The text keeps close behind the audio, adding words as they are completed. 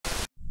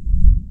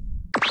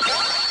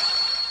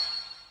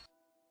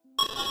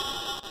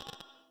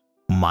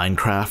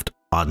Minecraft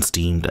on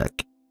Steam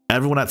Deck.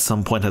 Everyone at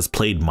some point has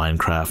played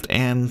Minecraft,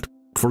 and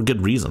for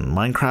good reason.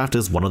 Minecraft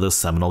is one of those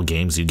seminal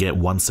games you get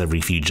once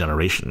every few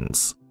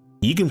generations.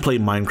 You can play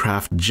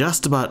Minecraft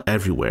just about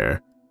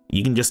everywhere.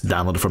 You can just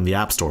download it from the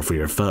App Store for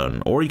your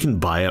phone, or you can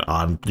buy it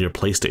on your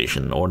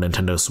PlayStation or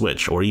Nintendo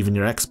Switch or even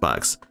your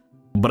Xbox.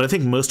 But I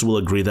think most will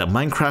agree that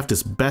Minecraft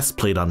is best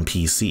played on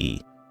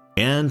PC.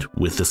 And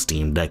with the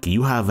Steam Deck,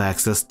 you have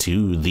access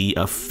to the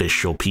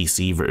official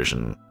PC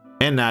version.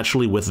 And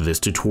naturally, with this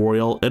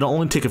tutorial, it'll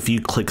only take a few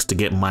clicks to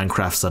get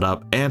Minecraft set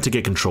up and to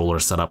get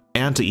controllers set up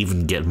and to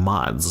even get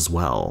mods as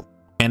well.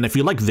 And if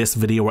you like this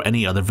video or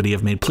any other video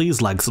I've made,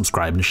 please like,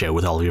 subscribe, and share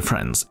with all of your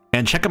friends.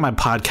 And check out my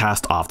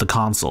podcast, Off the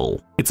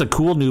Console. It's a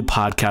cool new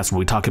podcast where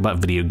we talk about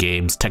video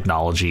games,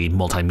 technology,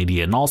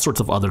 multimedia, and all sorts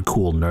of other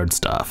cool nerd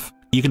stuff.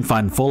 You can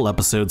find full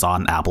episodes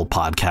on Apple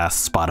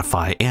Podcasts,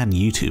 Spotify, and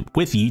YouTube,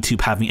 with YouTube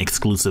having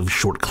exclusive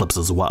short clips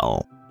as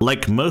well.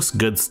 Like most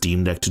good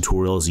Steam Deck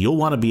tutorials, you'll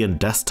want to be in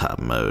desktop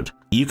mode.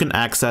 You can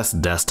access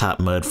desktop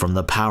mode from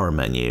the power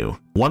menu.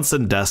 Once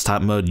in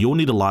desktop mode, you'll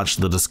need to launch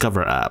the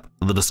Discover app.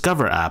 The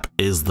Discover app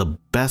is the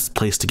best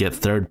place to get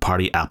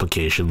third-party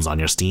applications on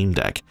your Steam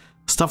Deck,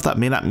 stuff that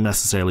may not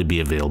necessarily be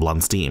available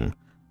on Steam,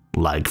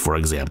 like for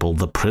example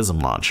the Prism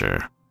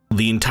Launcher.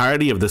 The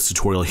entirety of this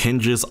tutorial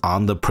hinges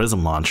on the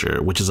Prism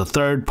Launcher, which is a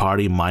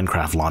third-party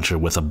Minecraft launcher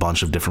with a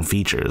bunch of different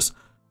features.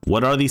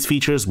 What are these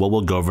features? Well,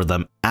 we'll go over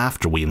them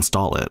after we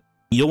install it.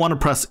 You'll want to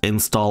press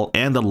install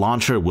and the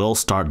launcher will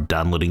start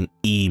downloading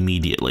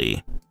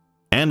immediately.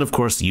 And of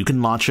course, you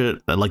can launch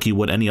it like you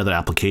would any other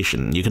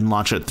application. You can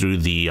launch it through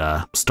the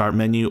start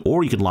menu,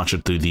 or you can launch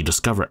it through the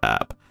Discover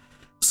app.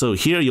 So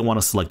here you'll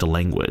want to select a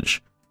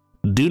language.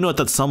 Do note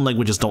that some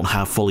languages don't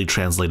have fully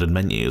translated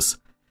menus.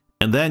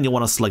 And then you'll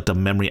want to select a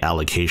memory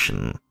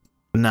allocation.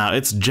 Now,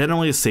 it's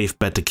generally a safe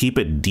bet to keep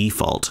it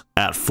default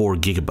at 4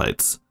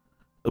 GB.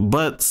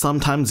 But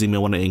sometimes you may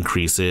want to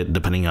increase it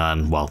depending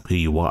on, well, who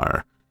you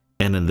are.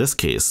 And in this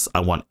case, I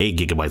want 8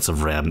 GB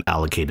of RAM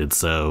allocated,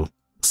 so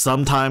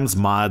sometimes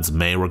mods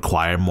may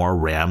require more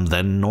RAM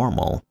than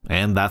normal,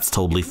 and that's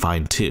totally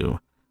fine too.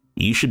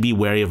 You should be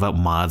wary about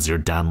mods you're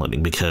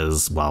downloading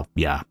because, well,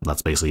 yeah,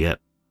 that's basically it.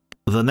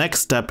 The next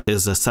step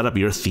is to set up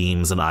your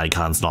themes and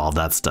icons and all of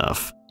that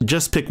stuff.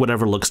 Just pick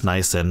whatever looks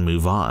nice and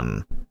move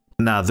on.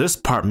 Now, this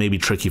part may be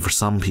tricky for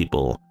some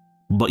people,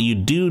 but you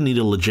do need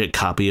a legit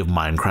copy of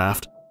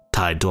Minecraft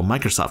tied to a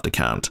Microsoft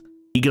account.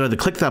 You can either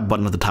click that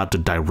button at the top to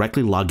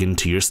directly log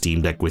into your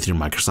Steam Deck with your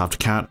Microsoft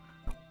account,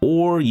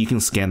 or you can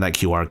scan that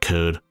QR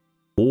code,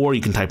 or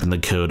you can type in the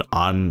code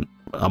on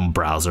a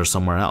browser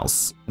somewhere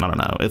else. I don't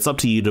know. It's up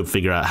to you to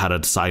figure out how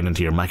to sign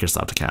into your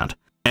Microsoft account.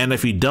 And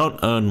if you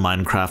don't own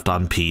Minecraft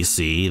on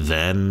PC,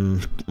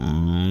 then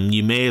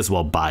you may as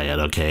well buy it,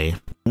 okay?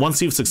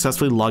 Once you've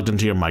successfully logged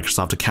into your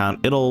Microsoft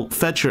account, it'll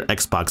fetch your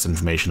Xbox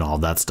information, all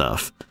that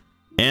stuff.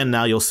 And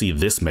now you'll see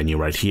this menu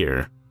right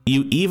here.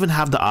 You even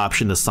have the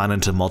option to sign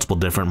into multiple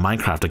different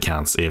Minecraft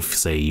accounts if,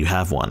 say, you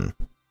have one.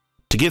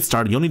 To get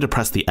started, you'll need to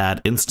press the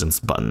Add Instance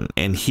button,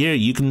 and here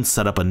you can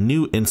set up a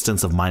new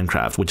instance of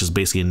Minecraft, which is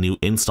basically a new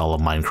install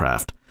of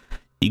Minecraft.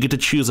 You get to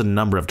choose a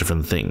number of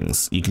different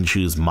things. You can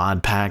choose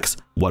mod packs,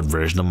 what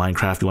version of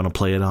Minecraft you want to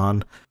play it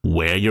on,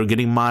 where you're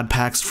getting mod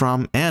packs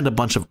from, and a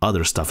bunch of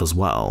other stuff as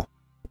well.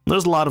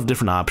 There's a lot of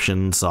different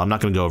options, so I'm not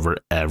going to go over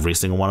every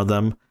single one of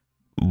them,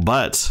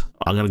 but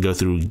I'm going to go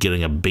through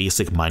getting a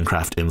basic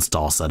Minecraft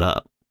install set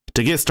up.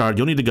 To get started,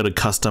 you'll need to go to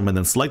Custom and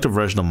then select a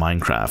version of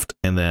Minecraft,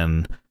 and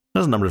then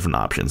there's a number of different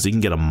options. You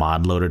can get a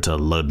mod loader to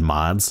load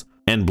mods,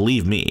 and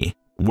believe me,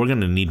 we're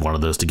going to need one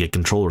of those to get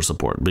controller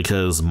support,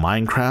 because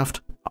Minecraft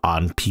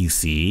on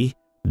PC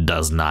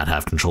does not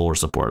have controller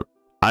support.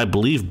 I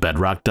believe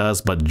Bedrock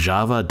does, but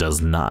Java does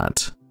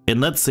not.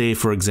 And let's say,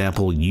 for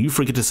example, you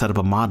forget to set up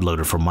a mod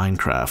loader for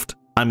Minecraft.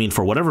 I mean,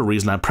 for whatever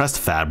reason, I pressed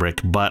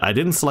Fabric, but I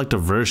didn't select a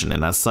version,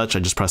 and as such, I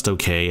just pressed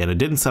OK, and it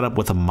didn't set up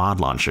with a mod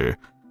launcher.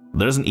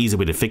 There's an easy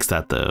way to fix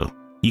that, though.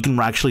 You can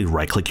actually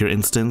right-click your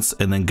instance,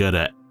 and then go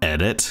to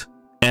Edit,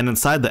 and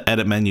inside the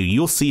Edit menu,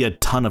 you'll see a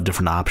ton of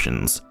different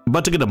options.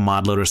 But to get a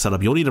mod loader set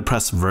up, you'll need to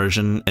press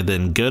Version, and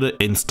then go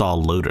to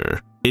Install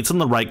Loader. It's in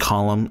the right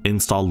column,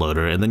 Install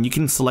Loader, and then you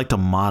can select a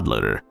mod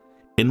loader.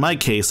 In my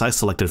case, I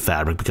selected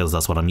Fabric because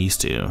that's what I'm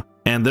used to.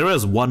 And there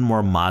is one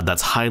more mod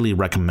that's highly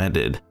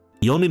recommended.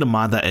 You'll need a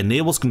mod that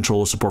enables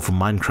controller support for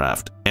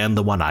Minecraft, and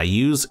the one I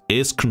use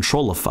is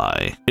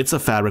Controlify. It's a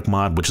Fabric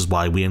mod, which is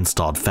why we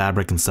installed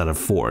Fabric instead of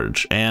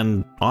Forge,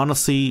 and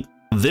honestly,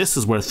 this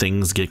is where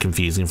things get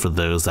confusing for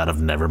those that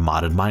have never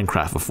modded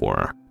Minecraft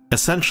before.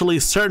 Essentially,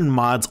 certain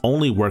mods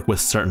only work with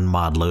certain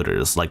mod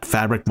loaders, like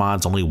Fabric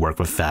mods only work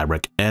with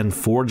Fabric, and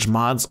Forge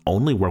mods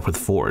only work with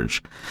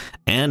Forge,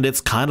 and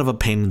it's kind of a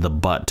pain in the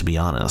butt, to be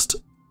honest.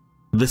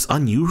 This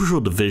unusual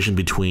division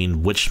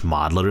between which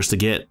mod loaders to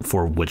get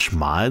for which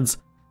mods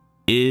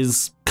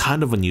is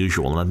kind of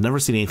unusual, and I've never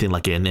seen anything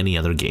like it in any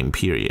other game,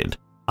 period.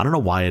 I don't know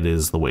why it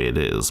is the way it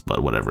is,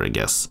 but whatever, I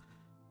guess.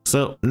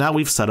 So now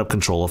we've set up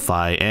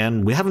Controlify,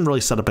 and we haven't really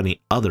set up any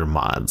other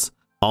mods.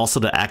 Also,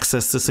 to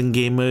access this in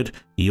game mode,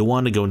 you'll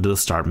want to go into the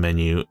start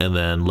menu and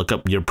then look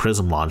up your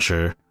Prism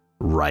Launcher,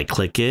 right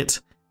click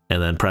it,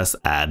 and then press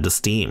add to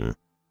Steam.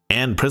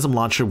 And Prism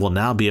Launcher will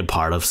now be a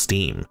part of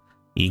Steam.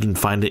 You can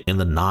find it in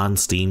the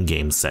non-Steam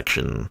games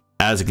section.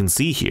 As you can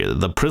see here,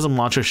 the Prism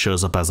Launcher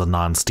shows up as a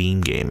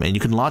non-Steam game, and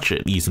you can launch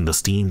it using the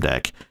Steam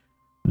Deck.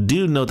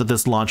 Do note that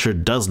this launcher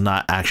does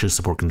not actually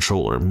support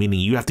controller, meaning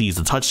you have to use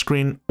the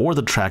touchscreen or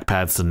the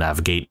trackpads to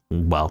navigate,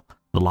 well,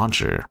 the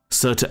launcher.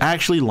 So to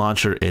actually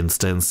launch your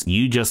instance,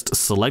 you just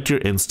select your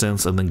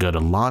instance and then go to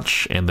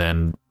launch, and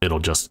then it'll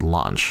just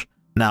launch.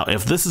 Now,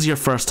 if this is your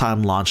first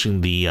time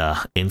launching the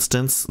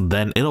instance,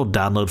 then it'll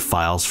download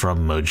files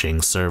from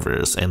Mojang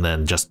servers and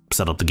then just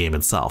set up the game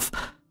itself.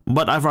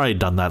 But I've already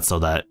done that so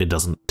that it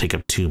doesn't take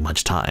up too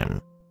much time.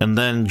 And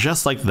then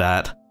just like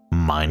that,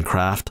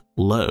 Minecraft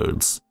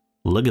loads.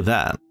 Look at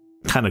that.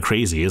 Kind of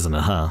crazy, isn't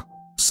it, huh?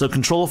 So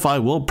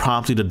Controlify will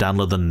prompt you to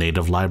download the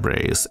native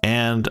libraries,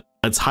 and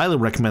it's highly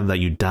recommended that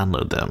you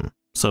download them.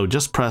 So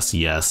just press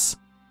yes,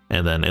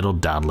 and then it'll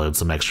download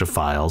some extra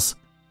files.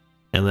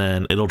 And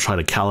then it'll try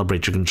to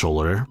calibrate your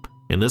controller.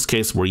 In this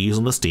case, we're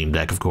using the Steam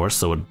Deck, of course,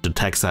 so it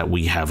detects that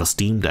we have a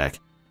Steam Deck.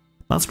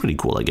 That's pretty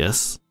cool, I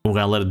guess. We're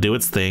gonna let it do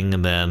its thing,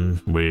 and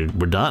then we're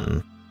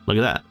done. Look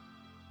at that.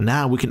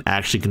 Now we can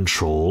actually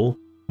control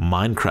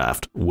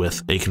Minecraft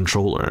with a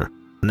controller.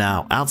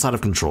 Now, outside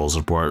of control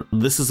support,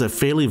 this is a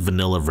fairly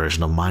vanilla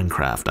version of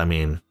Minecraft. I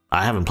mean,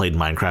 I haven't played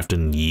Minecraft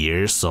in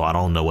years, so I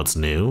don't know what's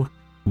new,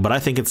 but I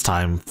think it's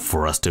time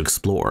for us to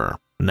explore.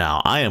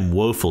 Now, I am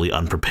woefully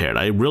unprepared.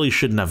 I really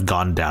shouldn't have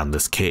gone down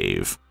this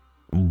cave.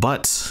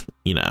 But,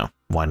 you know,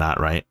 why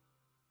not, right?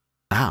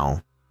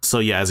 Ow. So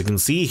yeah, as you can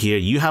see here,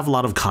 you have a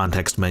lot of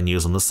context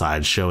menus on the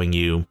side showing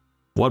you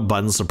what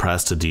buttons to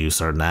press to do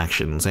certain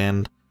actions,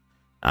 and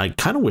I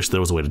kind of wish there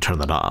was a way to turn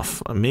that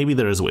off. Maybe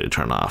there is a way to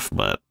turn it off,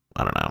 but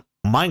I don't know.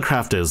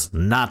 Minecraft is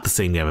not the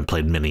same game I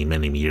played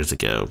many years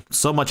ago.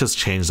 So much has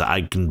changed that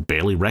I can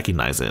barely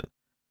recognize it,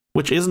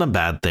 which isn't a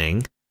bad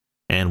thing.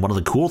 And one of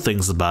the cool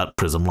things about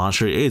Prism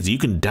Launcher is you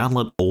can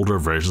download older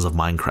versions of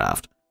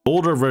Minecraft.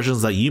 Older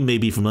versions that you may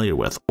be familiar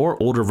with,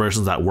 or older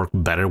versions that work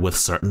better with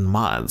certain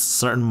mods.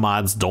 Certain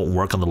mods don't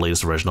work on the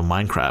latest version of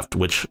Minecraft,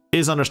 which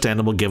is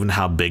understandable given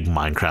how big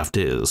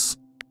Minecraft is.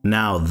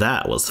 Now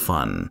that was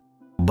fun.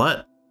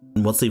 But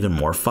what's even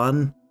more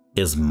fun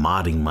is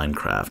modding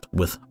Minecraft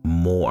with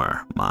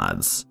more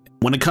mods.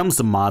 When it comes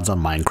to mods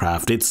on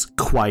Minecraft, it's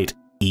quite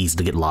easy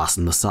to get lost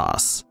in the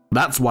sauce.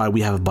 That's why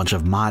we have a bunch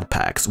of mod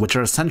packs, which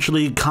are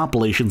essentially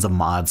compilations of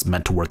mods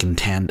meant to work in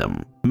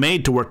tandem,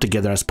 made to work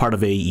together as part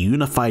of a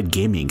unified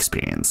gaming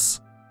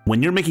experience.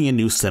 When you're making a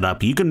new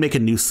setup, you can make a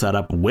new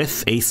setup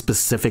with a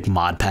specific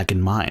mod pack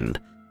in mind,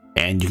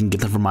 and you can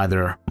get them from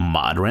either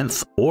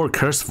Modrinth or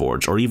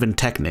CurseForge or even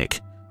Technic.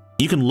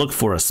 You can look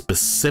for a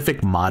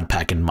specific mod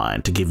pack in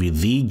mind to give you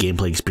the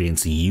gameplay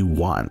experience you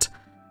want,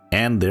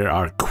 and there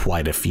are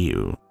quite a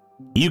few.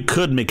 You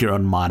could make your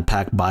own mod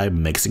pack by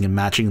mixing and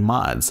matching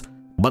mods,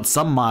 but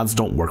some mods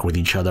don't work with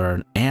each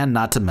other, and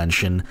not to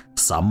mention,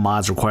 some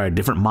mods require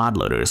different mod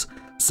loaders.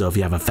 So if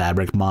you have a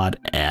Fabric mod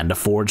and a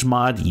Forge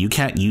mod, you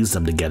can't use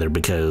them together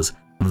because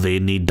they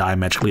need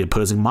diametrically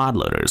opposing mod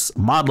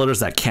loaders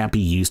that can't be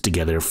used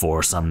together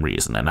for some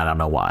reason, and I don't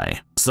know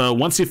why. So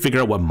once you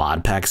figure out what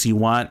mod packs you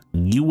want,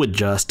 you would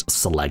just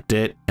select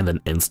it and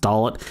then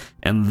install it,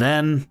 and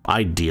then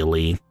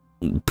ideally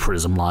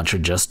Prism Launcher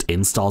just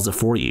installs it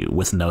for you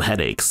with no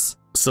headaches.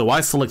 So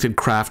I selected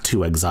Craft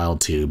 2 Exile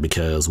 2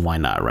 because why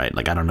not, right?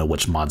 Like, I don't know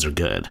which mods are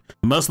good.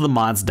 Most of the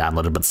mods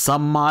downloaded, but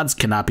some mods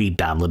cannot be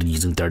downloaded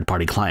using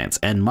third-party clients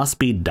and must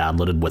be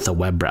downloaded with a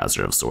web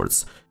browser of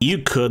sorts. You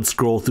could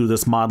scroll through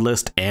this mod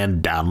list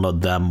and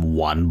download them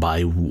one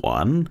by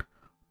one,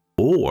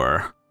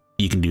 or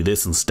you can do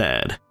this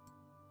instead.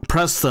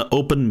 Press the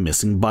Open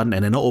Missing button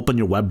and it'll open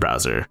your web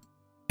browser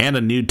and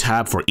a new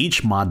tab for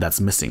each mod that's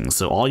missing.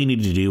 So all you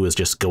need to do is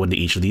just go into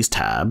each of these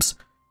tabs,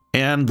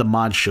 and the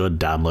mod should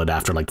download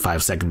after like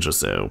 5 seconds or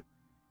so.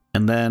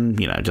 And then,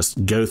 you know,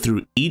 just go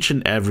through each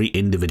and every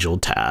individual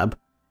tab.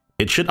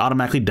 It should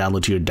automatically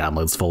download to your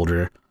downloads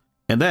folder.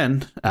 And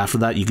then after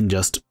that, you can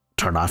just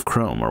turn off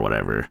Chrome or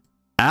whatever.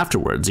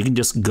 Afterwards, you can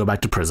just go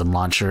back to Prism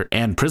Launcher,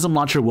 and Prism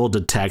Launcher will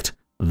detect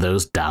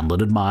those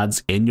downloaded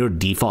mods in your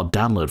default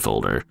download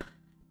folder.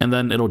 And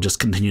then it'll just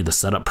continue the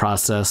setup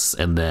process,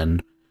 and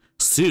then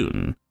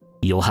soon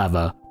you'll have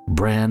a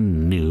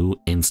brand new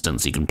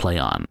instance you can play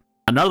on.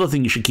 Another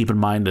thing you should keep in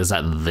mind is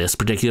that this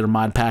particular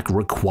mod pack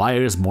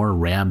requires more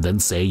RAM than,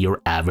 say,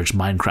 your average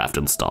Minecraft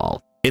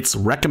install. It's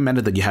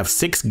recommended that you have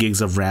 6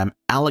 gigs of RAM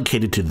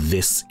allocated to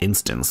this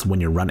instance when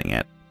you're running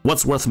it.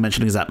 What's worth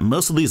mentioning is that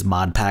most of these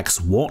mod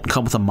packs won't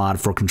come with a mod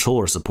for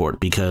controller support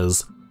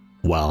because,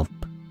 well,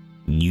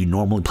 you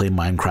normally play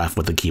Minecraft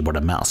with a keyboard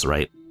and mouse,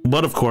 right?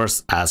 But of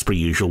course, as per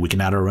usual, we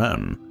can add our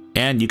own.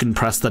 And you can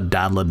press the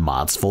download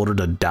mods folder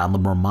to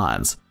download more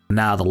mods.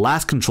 Now, the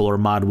last controller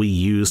mod we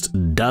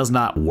used does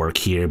not work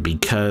here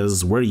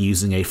because we're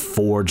using a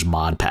Forge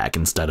mod pack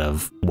instead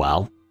of,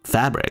 well,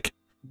 Fabric.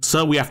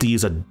 So we have to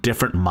use a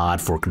different mod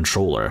for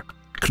controller,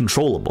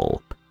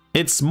 Controllable.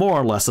 It's more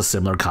or less a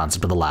similar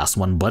concept to the last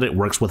one, but it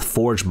works with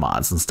Forge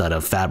mods instead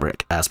of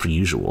Fabric, as per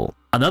usual.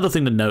 Another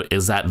thing to note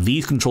is that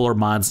these controller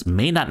mods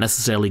may not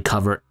necessarily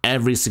cover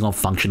every single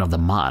function of the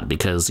mod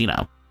because, you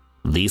know,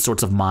 these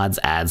sorts of mods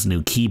adds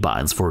new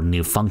keybinds for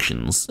new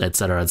functions,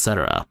 etc,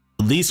 etc.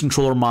 These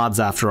controller mods,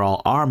 after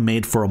all, are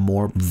made for a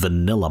more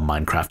vanilla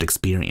Minecraft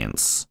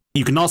experience.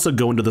 You can also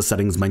go into the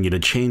settings menu to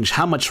change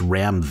how much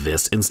RAM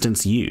this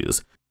instance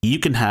uses. You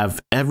can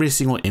have every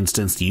single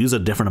instance use a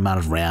different amount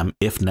of RAM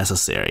if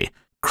necessary.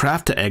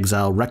 Craft to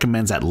Exile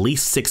recommends at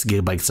least 6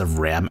 GB of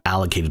RAM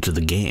allocated to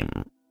the game.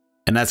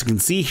 And as you can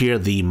see here,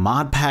 the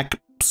mod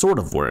pack sort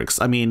of works.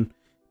 I mean,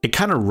 it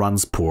kind of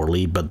runs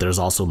poorly, but there's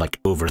also like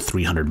over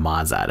 300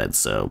 mods added,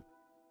 so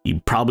you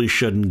probably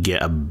shouldn't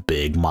get a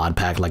big mod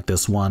pack like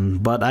this one,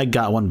 but I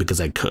got one because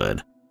I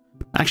could.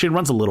 Actually, it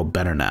runs a little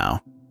better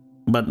now.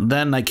 But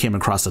then I came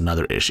across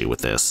another issue with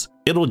this.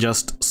 It'll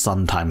just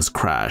sometimes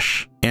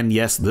crash. And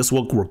yes, this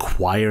will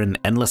require an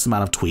endless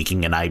amount of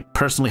tweaking, and I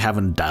personally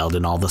haven't dialed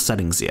in all the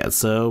settings yet,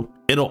 so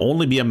it'll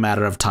only be a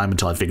matter of time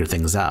until I figure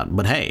things out.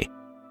 But hey,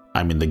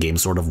 I mean, the game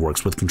sort of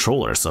works with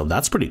controller, so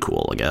that's pretty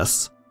cool, I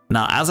guess.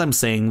 Now, as I'm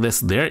saying this,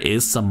 there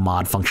is some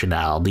mod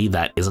functionality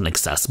that isn't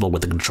accessible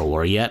with the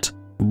controller yet,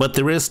 but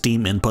there is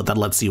Steam input that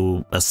lets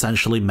you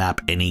essentially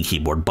map any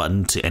keyboard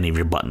button to any of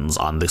your buttons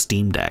on the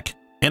Steam Deck.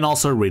 And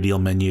also radial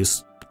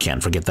menus,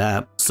 can't forget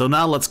that. So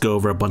now let's go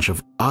over a bunch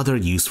of other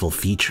useful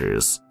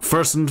features.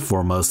 First and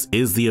foremost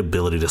is the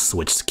ability to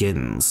switch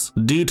skins.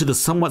 Due to the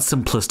somewhat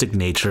simplistic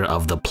nature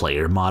of the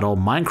player model,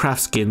 Minecraft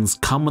skins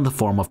come in the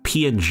form of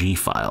PNG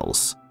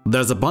files.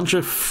 There's a bunch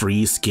of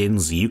free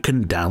skins you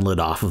can download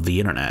off of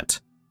the internet.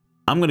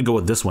 I'm gonna go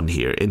with this one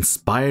here,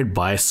 inspired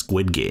by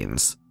Squid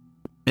Games.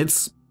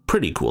 It's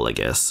pretty cool, I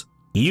guess.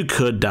 You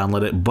could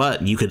download it,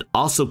 but you could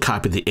also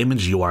copy the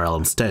image URL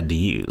instead to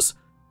use.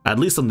 At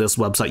least on this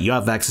website, you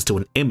have access to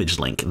an image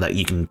link that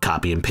you can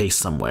copy and paste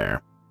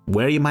somewhere.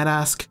 Where, you might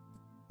ask?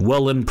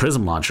 Well, in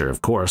Prism Launcher,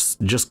 of course.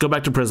 Just go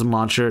back to Prism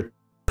Launcher,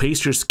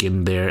 paste your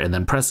skin there, and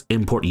then press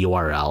import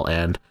URL,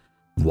 and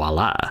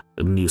voila,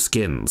 new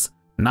skins.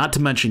 Not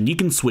to mention, you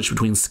can switch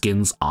between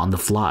skins on the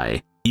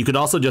fly. You could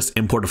also just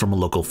import it from a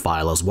local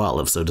file as well,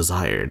 if so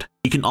desired.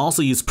 You can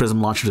also use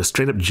Prism Launcher to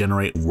straight up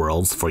generate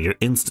worlds for your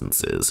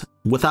instances,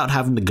 without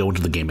having to go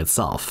into the game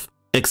itself.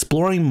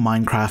 Exploring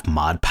Minecraft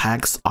mod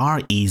packs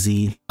are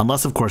easy,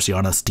 unless of course you're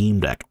on a Steam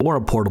Deck or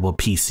a portable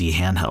PC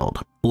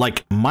handheld.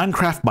 Like,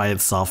 Minecraft by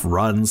itself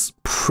runs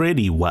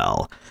pretty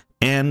well,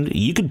 and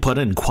you can put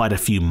in quite a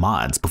few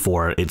mods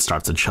before it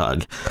starts to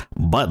chug,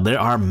 but there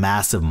are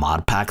massive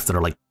mod packs that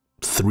are like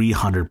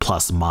 300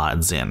 plus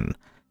mods in,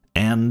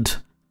 and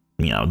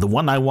you know, the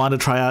one I wanted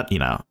to try out, you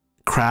know,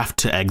 Craft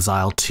to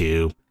Exile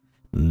 2,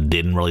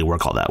 didn't really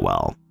work all that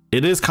well.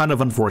 It is kind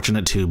of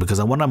unfortunate too, because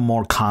I want a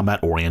more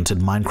combat-oriented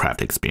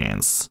Minecraft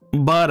experience.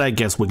 But I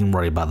guess we can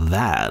worry about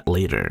that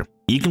later.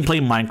 You can play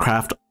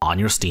Minecraft on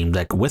your Steam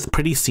Deck with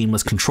pretty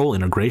seamless control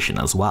integration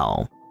as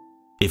well.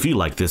 If you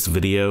like this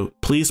video,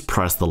 please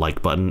press the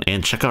like button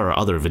and check out our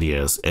other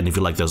videos. And if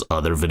you like those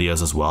other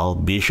videos as well,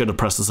 be sure to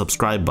press the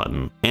subscribe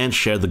button and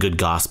share the good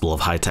gospel of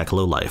high-tech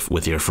lowlife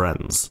with your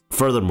friends.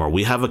 Furthermore,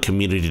 we have a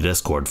community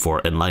Discord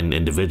for enlightened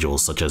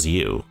individuals such as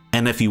you.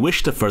 And if you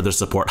wish to further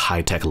support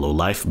high-tech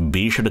lowlife,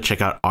 be sure to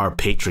check out our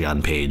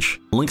Patreon page.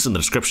 Links in the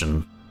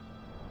description.